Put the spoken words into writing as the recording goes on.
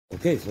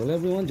Okay, so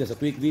everyone, just a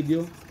quick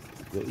video.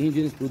 Your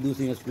engine is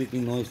producing a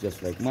squeaking noise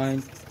just like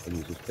mine, and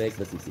you suspect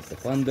that it is a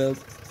fan belt.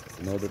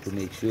 In order to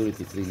make sure if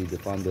it's really the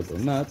fan belt or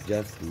not,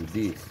 just do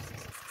this.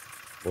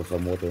 Pour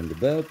some water on the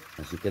belt.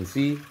 As you can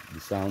see, the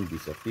sound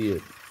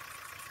disappeared.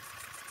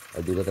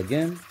 I'll do that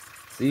again.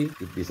 See,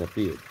 it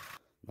disappeared.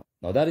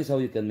 Now that is how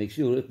you can make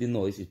sure if the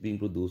noise is being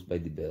produced by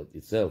the belt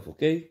itself,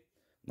 okay?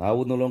 Now I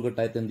would no longer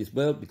tighten this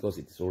belt because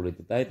it is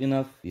already tight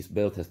enough. This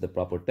belt has the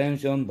proper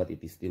tension, but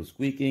it is still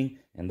squeaking,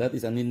 and that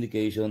is an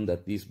indication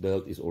that this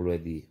belt is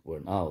already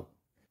worn out.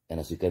 And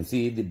as you can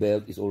see, the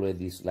belt is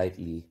already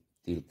slightly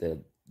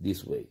tilted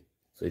this way.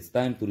 So it's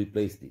time to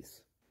replace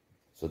this.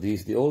 So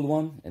this is the old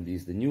one, and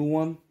this is the new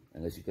one,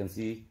 and as you can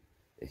see,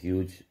 a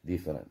huge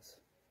difference.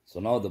 So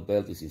now the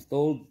belt is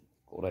installed,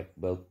 correct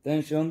belt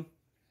tension.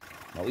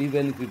 Now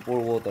even if we pour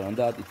water on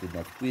that, it should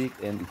not squeak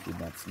and it should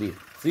not slip.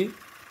 See?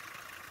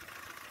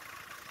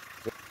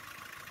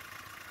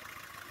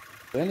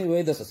 So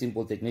anyway, that's a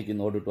simple technique in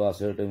order to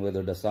ascertain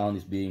whether the sound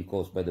is being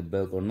caused by the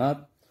belt or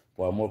not.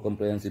 For a more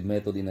comprehensive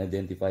method in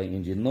identifying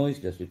engine noise,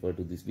 just refer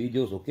to these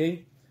videos,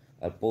 okay?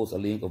 I'll post a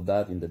link of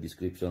that in the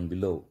description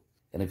below.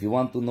 And if you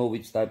want to know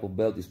which type of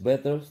belt is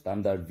better,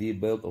 standard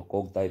V-belt or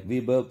cogged type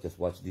V-belt, just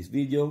watch this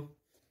video.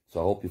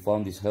 So I hope you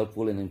found this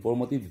helpful and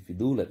informative. If you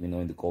do, let me know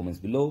in the comments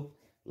below.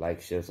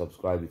 Like, share,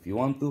 subscribe if you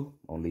want to,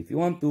 only if you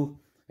want to.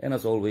 And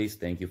as always,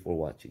 thank you for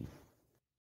watching.